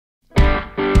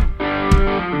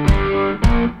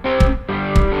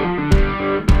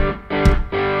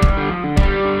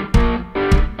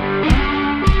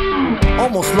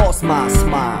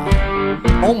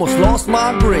almost lost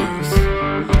my grace.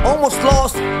 Almost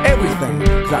lost everything,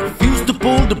 cause I refused to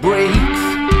pull the brakes.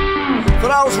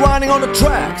 Thought I was riding on the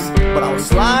tracks, but I was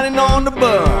sliding on the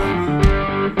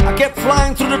burn. I kept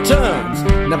flying through the turns,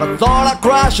 never thought I'd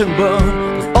crash and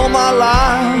burn. Cause all my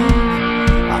life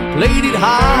I played it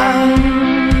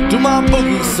high to my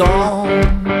boogie song.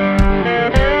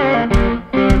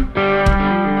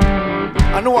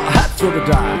 I know I had to throw the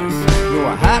dice, knew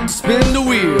I had to spin the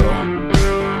wheel.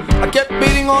 I kept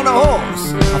beating on the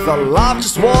horse, I felt life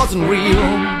just wasn't real.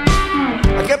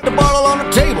 I kept the bottle on the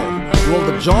table, rolled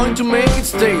the joint to make it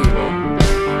stable.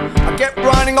 I kept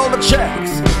writing all the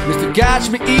checks, Mr.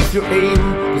 Catch Me If You're Able.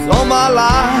 Cause all my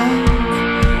life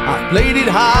I played it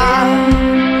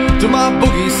high to my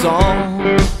boogie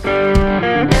song.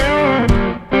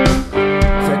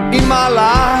 Said in my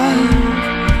life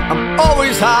I'm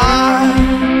always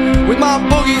high with my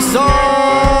boogie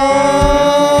song.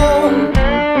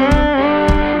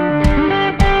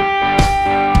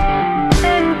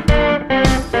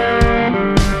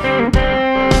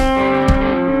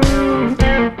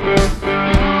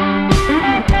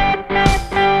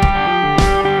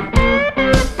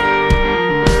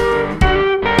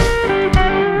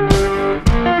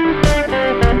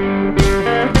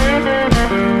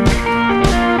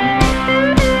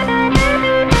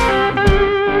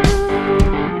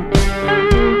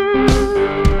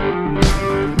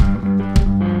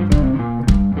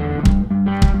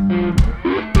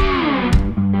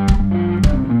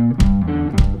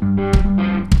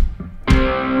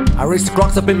 I raced the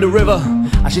crocs up in the river,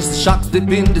 I chased the sharks deep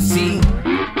in the sea.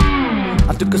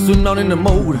 I took a swim down in the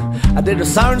moat, I did the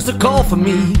sirens to call for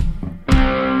me.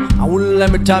 I wouldn't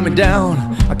let me tie me down,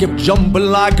 I kept jumping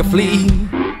like a flea.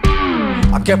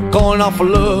 I kept calling out for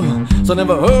love, so I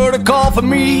never heard a call for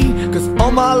me. Cause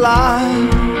all my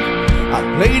life I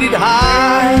played it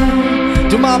high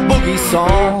to my boogie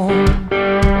song.